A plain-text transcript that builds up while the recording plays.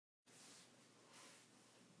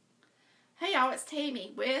y'all, it's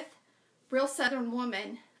Tammy with Real Southern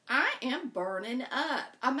Woman. I am burning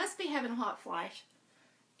up. I must be having a hot flash.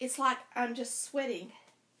 It's like I'm just sweating.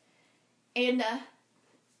 And I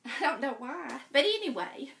don't know why. But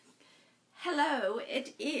anyway, hello,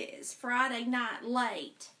 it is Friday night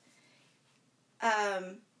late.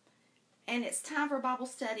 And it's time for Bible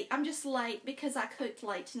study. I'm just late because I cooked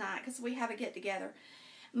late tonight because we have a get-together.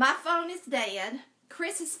 My phone is dead.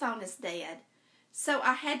 Chris's phone is dead. So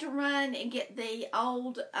I had to run and get the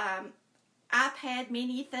old iPad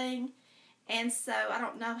mini thing. And so I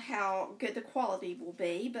don't know how good the quality will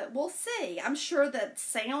be, but we'll see. I'm sure the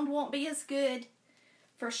sound won't be as good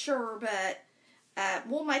for sure, but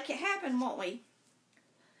we'll make it happen, won't we?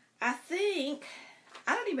 I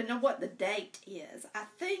don't even know what the date is. I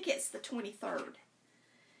think it's the 23rd.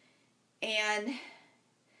 And,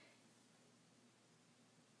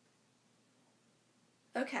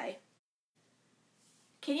 okay.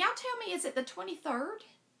 Can y'all tell me, is it the 23rd?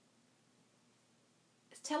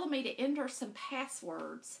 It's telling me to enter some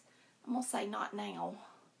passwords. I'm going to say not now.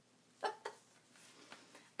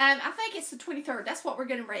 I think it's the 23rd. That's what we're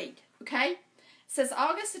going to read, okay? It says,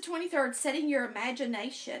 August the 23rd, setting your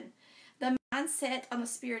imagination. The mindset on the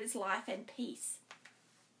Spirit is life and peace.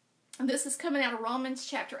 And this is coming out of Romans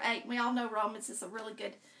chapter 8. We all know Romans is a really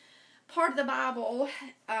good part of the Bible.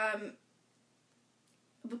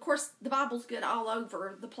 Of course, the Bible's good all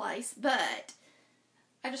over the place, but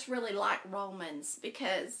I just really like Romans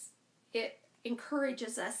because it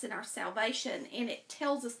encourages us in our salvation, and it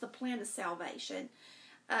tells us the plan of salvation.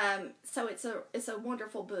 So it's a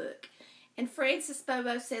wonderful book. And Francis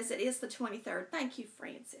Bobo says it is the 23rd. Thank you,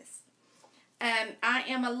 Francis. I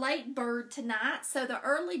am a late bird tonight, so the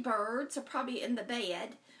early birds are probably in the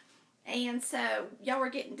bed. And so y'all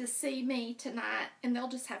are getting to see me tonight, and they'll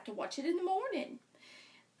just have to watch it in the morning.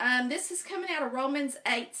 This is coming out of Romans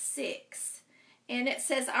 8:6. And it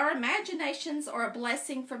says, our imaginations are a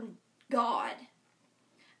blessing from God.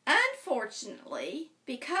 Unfortunately,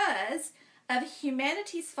 because of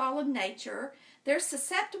humanity's fallen nature, they're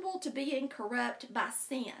susceptible to being corrupt by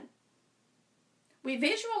sin. We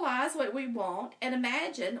visualize what we want and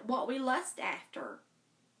imagine what we lust after.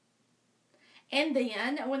 And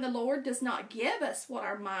then, when the Lord does not give us what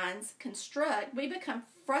our minds construct, we become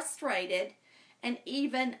frustrated and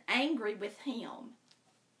even angry with Him.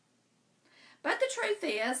 But the truth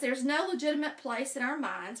is, there's no legitimate place in our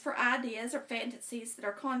minds for ideas or fantasies that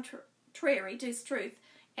are contrary to His truth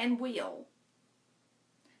and will.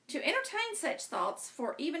 To entertain such thoughts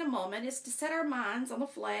for even a moment is to set our minds on the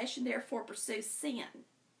flesh and therefore pursue sin.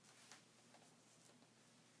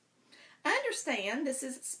 I understand this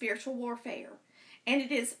is spiritual warfare, and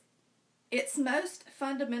it is its most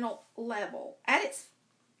fundamental level.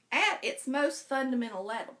 At its most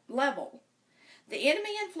fundamental level, the enemy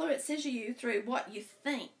influences you through what you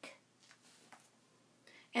think.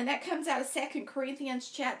 And that comes out of 2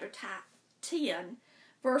 Corinthians chapter 10,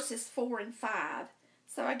 verses 4 and 5.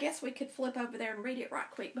 So I guess we could flip over there and read it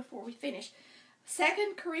right quick before we finish. 2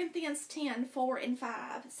 Corinthians 10, 4 and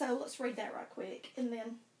 5. So let's read that right quick, and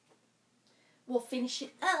then we'll finish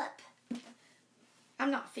it up.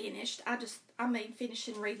 I'm not finished. I mean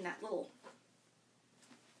finishing reading that little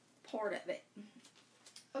part of it.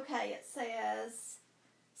 Okay, it says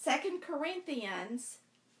 2 Corinthians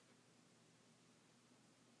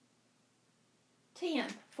 10,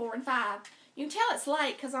 4 and 5. You can tell it's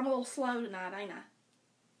late because I'm a little slow tonight, ain't I?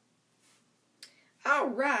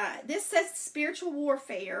 Alright, this says spiritual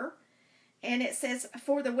warfare, and it says,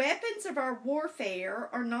 for the weapons of our warfare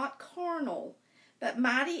are not carnal, but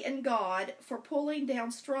mighty in God for pulling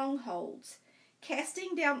down strongholds,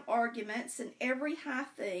 casting down arguments and every high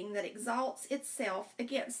thing that exalts itself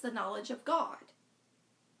against the knowledge of God,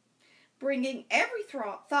 bringing every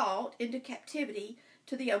thought into captivity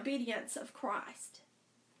to the obedience of Christ.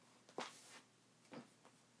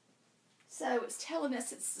 So it's telling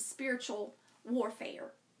us it's the spiritual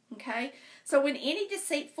warfare, okay? So when any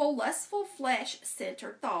deceitful, lustful,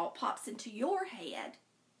 flesh-centered thought pops into your head,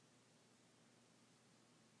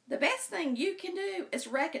 the best thing you can do is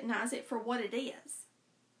recognize it for what it is.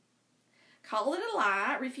 Call it a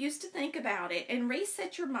lie, refuse to think about it, and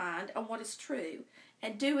reset your mind on what is true,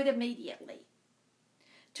 and do it immediately.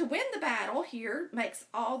 To win the battle here makes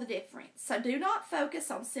all the difference. So do not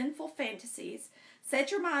focus on sinful fantasies.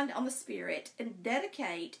 Set your mind on the Spirit and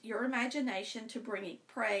dedicate your imagination to bringing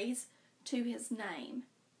praise to His name.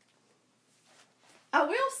 I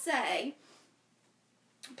will say,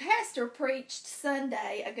 Pastor preached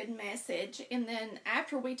Sunday a good message, and then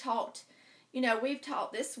after we talked, we've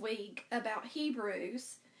talked this week about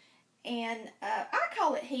Hebrews, and I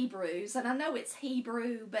call it Hebrews, and I know it's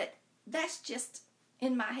Hebrew, but that's just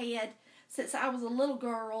in my head since I was a little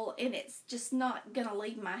girl, and it's just not going to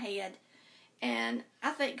leave my head. And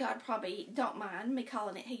I think God probably don't mind me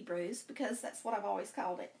calling it Hebrews, because that's what I've always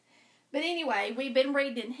called it. But anyway, we've been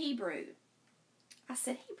reading in Hebrew. I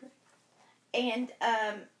said Hebrew. And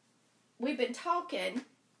we've been talking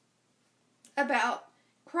about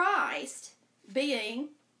Christ being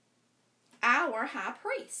our high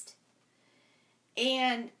priest.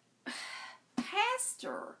 And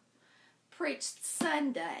Pastor preached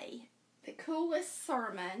Sunday the coolest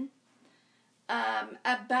sermon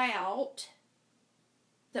about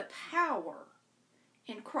the power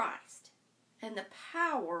in Christ and the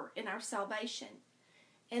power in our salvation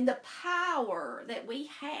and the power that we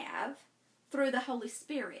have through the Holy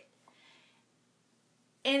Spirit.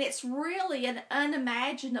 And it's really an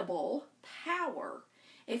unimaginable power.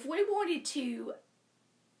 If we wanted to,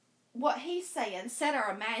 what he's saying, set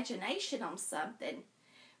our imagination on something,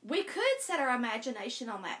 we could set our imagination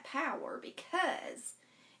on that power, because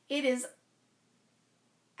it is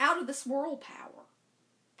out of this world power.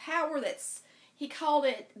 Power that's, he called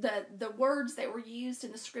it, the words that were used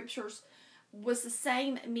in the scriptures was the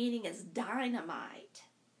same meaning as dynamite.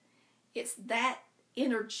 It's that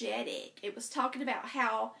energetic. It was talking about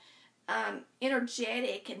how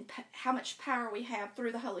energetic and how much power we have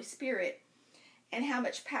through the Holy Spirit, and how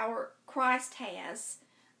much power Christ has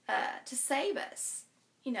to save us,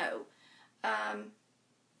 you know.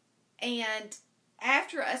 And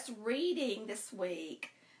after us reading this week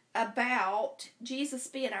about Jesus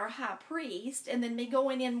being our high priest, and then me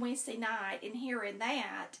going in Wednesday night and hearing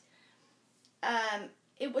that,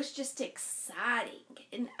 it was just exciting.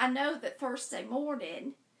 And I know that Thursday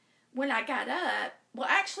morning, when I got up, well,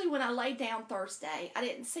 actually when I laid down Thursday, I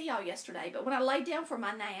didn't see y'all yesterday, but when I laid down for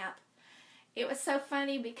my nap, it was so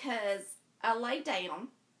funny because I laid down.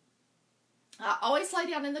 I always lay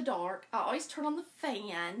down in the dark. I always turn on the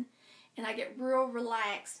fan, and I get real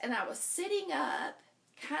relaxed. And I was sitting up,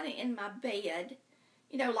 kind of in my bed,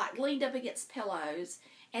 you know, like leaned up against pillows,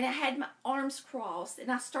 and I had my arms crossed,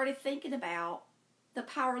 and I started thinking about the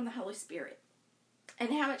power in the Holy Spirit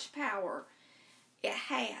and how much power it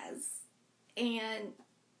has. And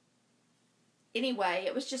anyway,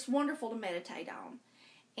 it was just wonderful to meditate on.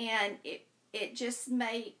 And it just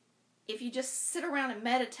made, if you just sit around and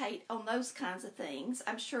meditate on those kinds of things,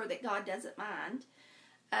 I'm sure that God doesn't mind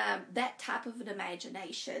that type of an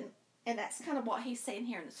imagination. And that's kind of what he's saying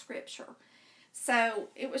here in the scripture. So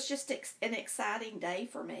it was just an exciting day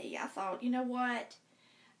for me. I thought, you know what?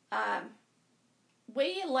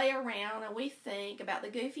 We lay around and we think about the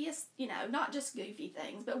goofiest, you know, not just goofy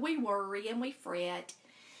things, but we worry and we fret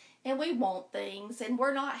and we want things, and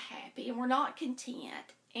we're not happy and we're not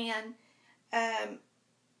content. And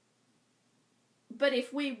but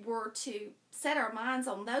if we were to set our minds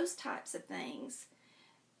on those types of things,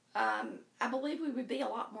 I believe we would be a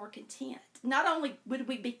lot more content. Not only would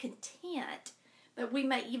we be content, but we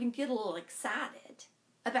may even get a little excited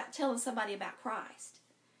about telling somebody about Christ.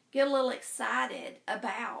 Get a little excited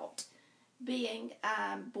about being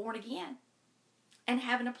born again and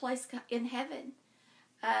having a place in heaven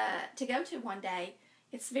to go to one day.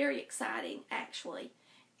 It's very exciting, actually.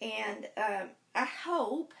 And I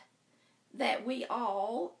hope that we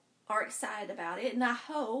all are excited about it. And I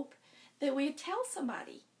hope that we tell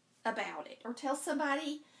somebody about it, or tell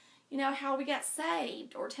somebody, you know, how we got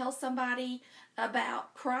saved, or tell somebody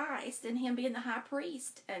about Christ and him being the high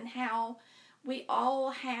priest, and how we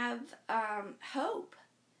all have hope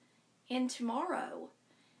in tomorrow,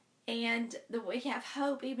 and that we have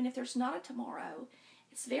hope even if there's not a tomorrow.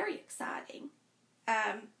 It's very exciting.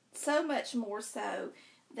 So much more so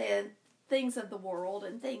than things of the world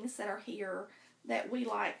and things that are here that we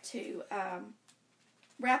like to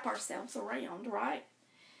wrap ourselves around, right?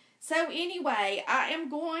 So anyway, I am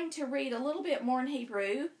going to read a little bit more in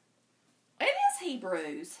Hebrew. It is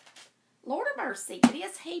Hebrews. Lord of mercy, it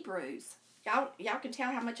is Hebrews. Y'all can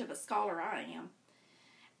tell how much of a scholar I am.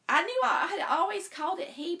 I knew I had always called it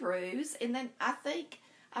Hebrews, and then I think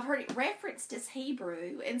I've heard it referenced as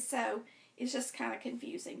Hebrew, and so it's just kind of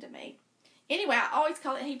confusing to me. Anyway, I always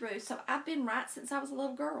call it Hebrews, so I've been right since I was a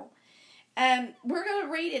little girl. We're going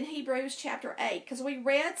to read in Hebrews chapter 8, because we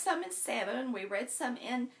read some in 7, we read some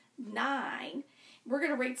in 9. We're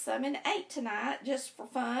going to read some in 8 tonight, just for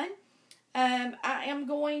fun. I am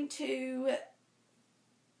going to...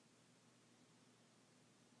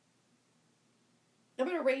 I'm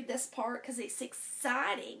going to read this part because it's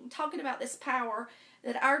exciting, talking about this power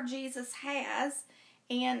that our Jesus has,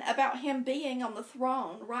 and about him being on the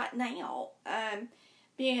throne right now,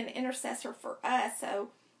 being an intercessor for us. So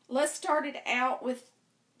let's start it out with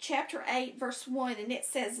chapter 8, verse 1, and it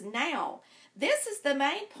says, "Now, this is the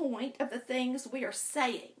main point of the things we are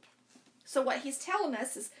saying." So what he's telling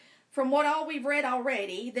us is, from what all we've read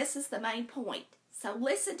already, this is the main point. So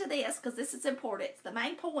listen to this, because this is important. It's the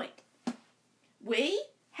main point. "We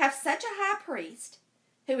have such a high priest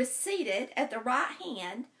who is seated at the right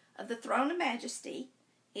hand of the throne of majesty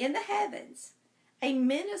in the heavens, a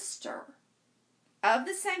minister of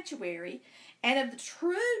the sanctuary and of the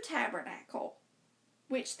true tabernacle,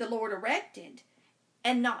 which the Lord erected,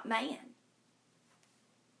 and not man.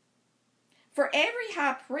 For every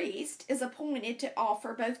high priest is appointed to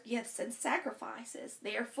offer both gifts and sacrifices.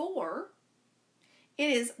 Therefore, it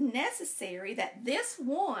is necessary that this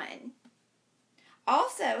one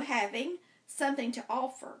also having something to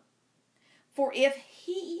offer. For if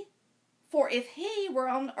he were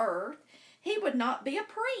on earth, he would not be a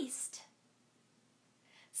priest.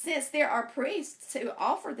 Since there are priests who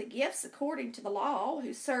offer the gifts according to the law,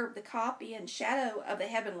 who serve the copy and shadow of the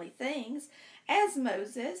heavenly things, as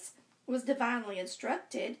Moses was divinely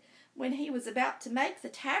instructed when he was about to make the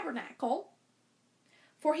tabernacle.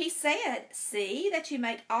 For he said, 'See that you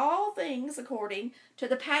make all things according to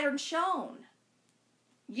the pattern shown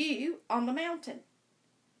you on the mountain.'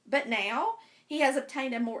 But now he has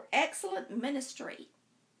obtained a more excellent ministry,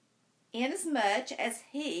 inasmuch as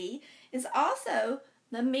he is also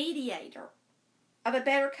the mediator of a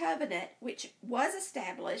better covenant, which was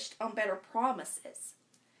established on better promises."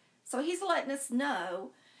 So he's letting us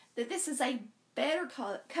know that this is a better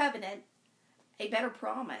covenant, a better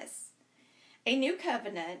promise, a new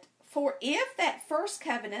covenant. For if that first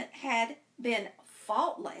covenant had been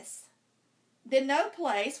faultless, then no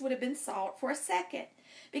place would have been sought for a second.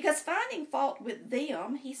 Because finding fault with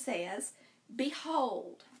them, he says,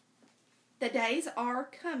 "Behold, the days are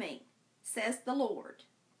coming, says the Lord,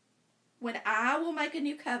 when I will make a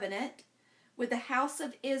new covenant with the house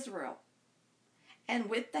of Israel and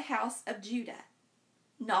with the house of Judah,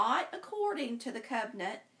 not according to the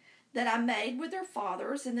covenant that I made with their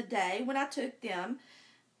fathers in the day when I took them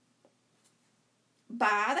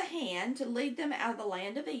by the hand to lead them out of the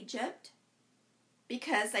land of Egypt,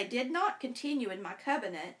 because they did not continue in my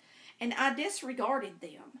covenant, and I disregarded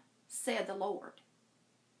them, said the Lord.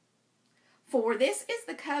 For this is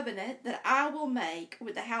the covenant that I will make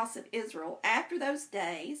with the house of Israel after those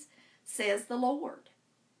days, says the Lord.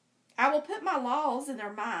 I will put my laws in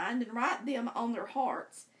their mind and write them on their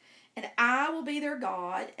hearts, and I will be their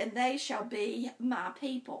God, and they shall be my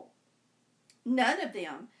people. None of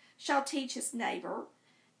them shall teach his neighbor,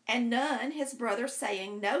 and none his brother,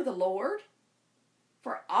 saying, Know the Lord,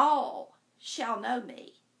 for all shall know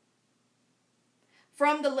me,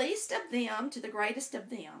 from the least of them to the greatest of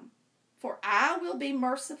them. For I will be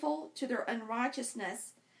merciful to their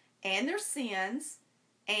unrighteousness and their sins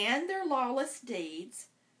and their lawless deeds.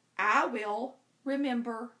 I will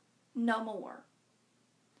remember no more.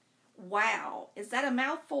 Wow, is that a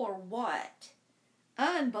mouthful or what?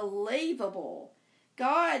 Unbelievable.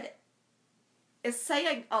 God is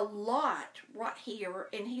saying a lot right here,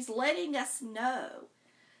 and he's letting us know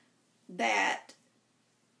that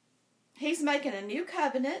he's making a new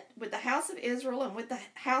covenant with the house of Israel and with the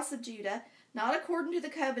house of Judah, not according to the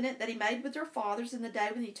covenant that he made with their fathers in the day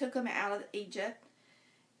when he took them out of Egypt,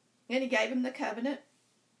 and he gave them the covenant.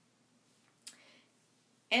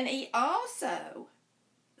 And he also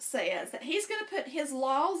says that he's going to put his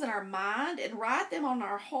laws in our mind and write them on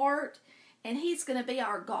our heart, and he's going to be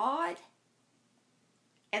our God,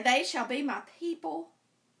 and they shall be my people.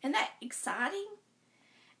 Isn't that exciting?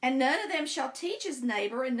 And none of them shall teach his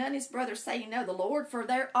neighbor and none his brother, saying, Know the Lord, for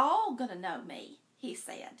they're all going to know me, he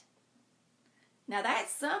said. Now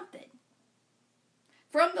that's something.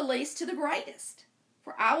 From the least to the greatest.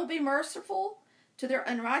 For I will be merciful to their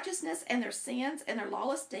unrighteousness and their sins and their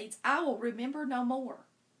lawless deeds. I will remember no more.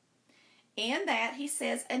 In that, he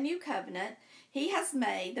says, a new covenant, he has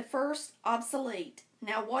made the first obsolete.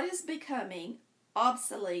 Now what is becoming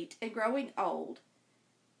obsolete and growing old?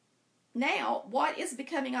 Now, what is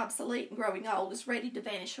becoming obsolete and growing old is ready to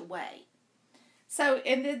vanish away. So,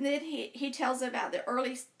 and then he tells about the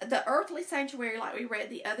earthly sanctuary, like we read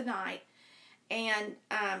the other night, and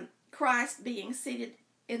Christ being seated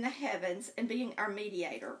in the heavens and being our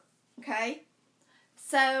mediator. Okay?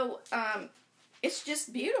 So, it's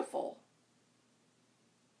just beautiful.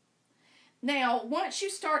 Now, once you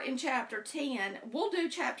start in chapter 10, we'll do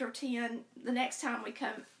chapter 10 the next time we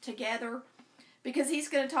come together, because he's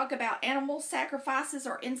going to talk about animal sacrifices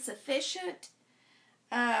are insufficient,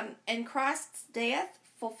 and Christ's death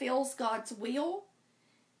fulfills God's will,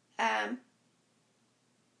 and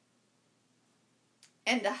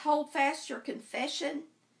to hold fast your confession,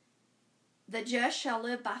 the just shall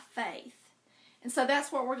live by faith. And so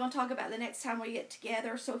that's what we're going to talk about the next time we get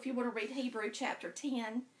together. So if you want to read Hebrew chapter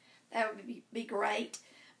 10, that would be great.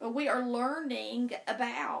 But we are learning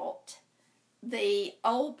about the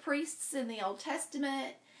old priests in the Old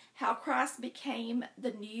Testament, how Christ became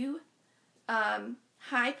the new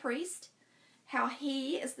high priest, how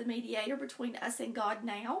he is the mediator between us and God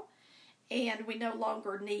now, and we no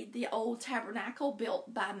longer need the old tabernacle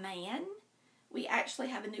built by man. We actually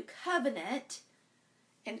have a new covenant,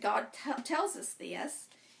 and God tells us this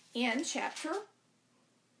in chapter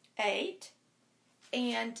 8,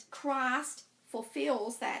 and Christ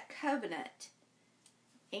fulfills that covenant.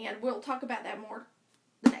 And we'll talk about that more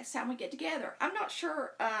the next time we get together. I'm not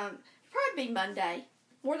sure, probably be Monday,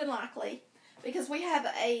 more than likely, because we have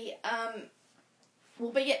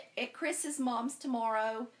we'll be at Chris's mom's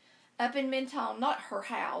tomorrow up in Mentone, not her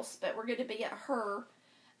house, but we're going to be at her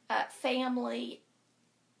family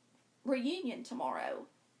reunion tomorrow.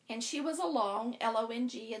 And she was along,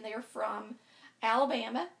 L-O-N-G, and they're from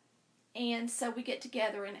Alabama. And so we get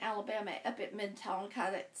together in Alabama up at Mentone,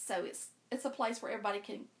 so it's a place where everybody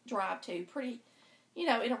can drive to pretty, in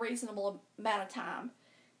a reasonable amount of time.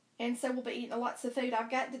 And so we'll be eating lots of food.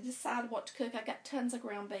 I've got to decide what to cook. I've got tons of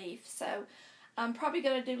ground beef. So I'm probably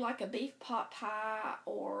going to do like a beef pot pie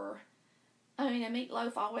or, a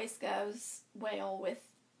meatloaf always goes well with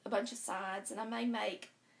a bunch of sides. And I may make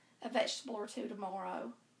a vegetable or two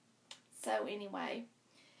tomorrow. So anyway,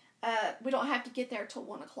 we don't have to get there till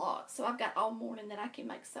 1 o'clock. So I've got all morning that I can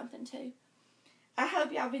make something too. I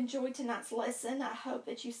hope y'all have enjoyed tonight's lesson. I hope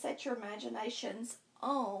that you set your imaginations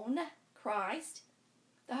on Christ,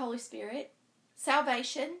 the Holy Spirit,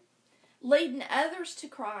 salvation, leading others to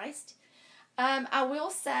Christ. I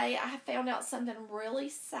will say I have found out something really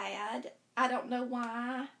sad. I don't know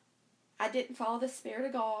why I didn't follow the Spirit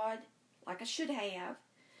of God like I should have.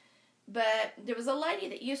 But there was a lady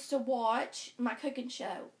that used to watch my cooking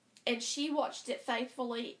show. And she watched it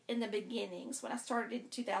faithfully in the beginnings when I started in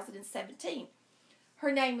 2017.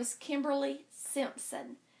 Her name was Kimberly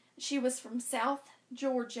Simpson. She was from South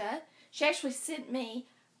Georgia. She actually sent me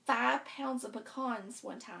 5 pounds of pecans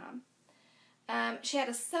one time. She had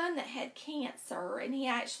a son that had cancer, and he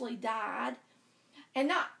actually died. And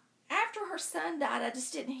not after her son died, I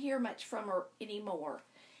just didn't hear much from her anymore.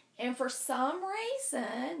 And for some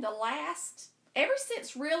reason, ever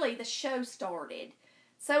since really the show started,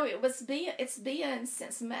 so it's been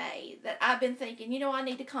since May that I've been thinking, I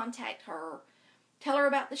need to contact her, tell her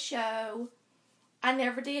about the show. I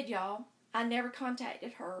never did, y'all. I never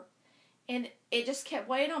contacted her. And it just kept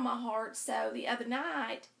weighing on my heart. So the other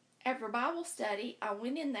night, after Bible study, I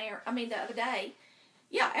went in there. The other day.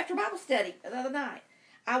 Yeah, after Bible study the other night.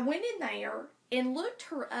 I went in there and looked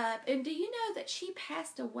her up. And do you know that she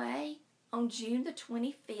passed away on June the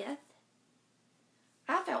 25th?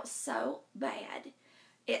 I felt so bad.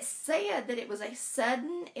 It said that it was a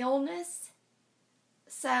sudden illness.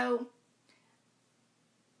 So,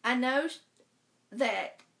 I know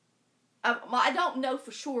that, I don't know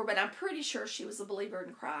for sure, but I'm pretty sure she was a believer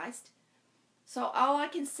in Christ. So, all I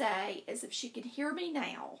can say is if she could hear me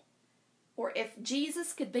now, or if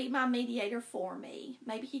Jesus could be my mediator for me,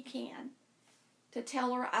 maybe he can, to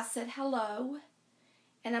tell her I said hello,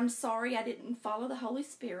 and I'm sorry I didn't follow the Holy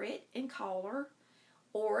Spirit and call her,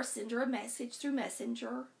 or send her a message through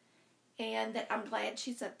Messenger, and that I'm glad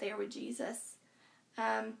she's up there with Jesus.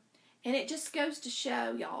 And it just goes to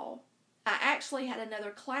show, y'all, I actually had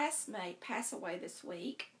another classmate pass away this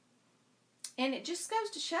week, and it just goes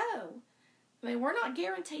to show, we're not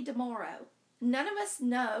guaranteed tomorrow. None of us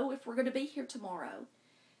know if we're going to be here tomorrow.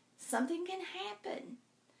 Something can happen.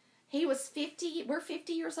 He was 50, we're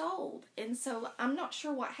 50 years old, and so I'm not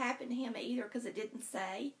sure what happened to him either because it didn't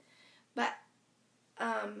say, but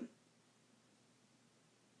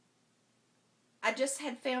I just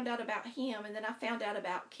had found out about him, and then I found out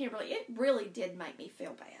about Kimberly. It really did make me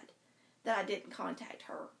feel bad that I didn't contact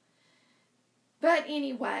her. But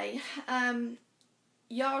anyway,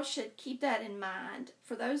 y'all should keep that in mind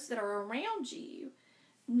for those that are around you,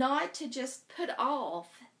 not to just put off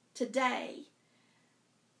today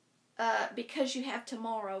because you have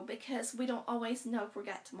tomorrow, because we don't always know if we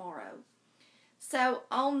got tomorrow. So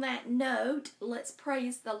on that note, let's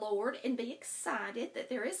praise the Lord and be excited that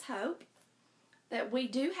there is hope, that we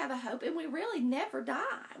do have a hope, and we really never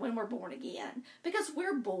die when we're born again, because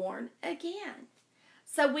we're born again.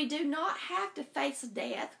 So we do not have to face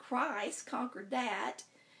death. Christ conquered that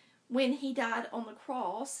when he died on the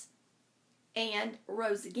cross and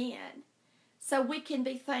rose again. So we can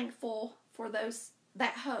be thankful for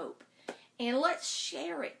that hope. And let's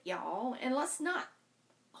share it, y'all, and let's not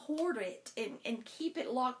hoard it and keep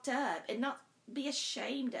it locked up and not be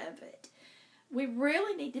ashamed of it. We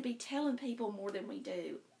really need to be telling people more than we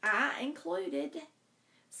do, I included.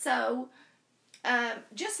 So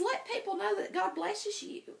just let people know that God blesses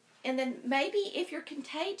you. And then maybe if you're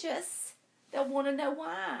contagious, they'll want to know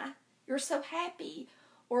why you're so happy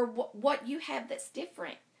or what you have that's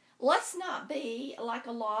different. Let's not be like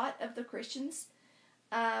a lot of the Christians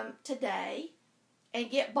today and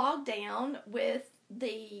get bogged down with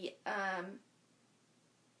the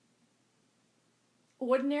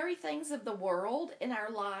ordinary things of the world in our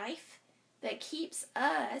life that keeps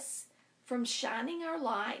us from shining our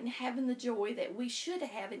light and having the joy that we should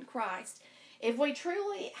have in Christ. If we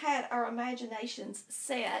truly had our imaginations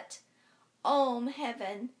set on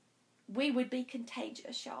heaven, we would be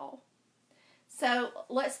contagious, y'all. So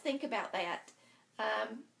let's think about that.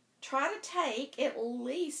 Try to take at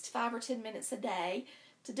least 5 or 10 minutes a day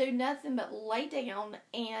to do nothing but lay down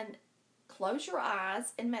and close your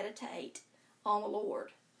eyes and meditate on the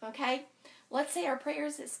Lord. Okay? Let's say our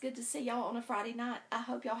prayers. It's good to see y'all on a Friday night. I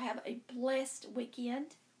hope y'all have a blessed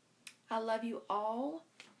weekend. I love you all.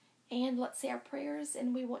 And let's say our prayers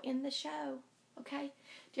and we will end the show. Okay?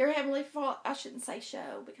 Dear Heavenly Father, I shouldn't say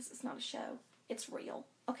show because it's not a show. It's real.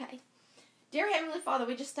 Okay? Dear Heavenly Father,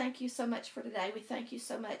 we just thank you so much for today. We thank you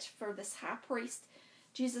so much for this high priest,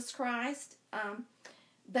 Jesus Christ,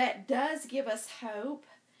 that does give us hope.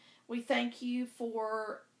 We thank you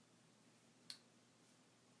for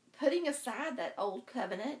putting aside that old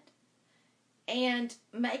covenant and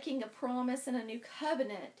making a promise and a new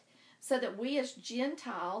covenant so that we as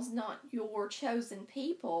Gentiles, not your chosen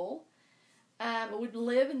people, would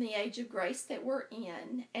live in the age of grace that we're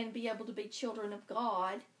in and be able to be children of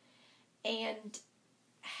God and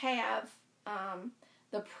have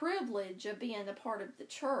the privilege of being a part of the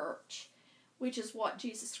church, which is what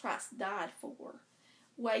Jesus Christ died for.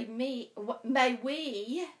 May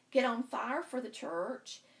we get on fire for the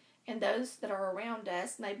church and those that are around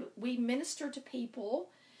us. May we minister to people,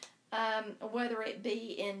 whether it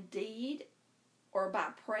be in deed or by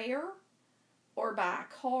prayer or by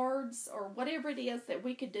cards or whatever it is that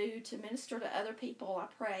we could do to minister to other people. I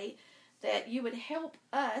pray that you would help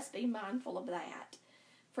us be mindful of that.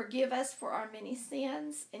 Forgive us for our many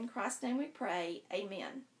sins. In Christ's name we pray.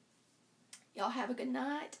 Amen. Y'all have a good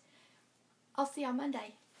night. I'll see y'all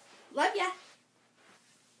Monday. Love ya.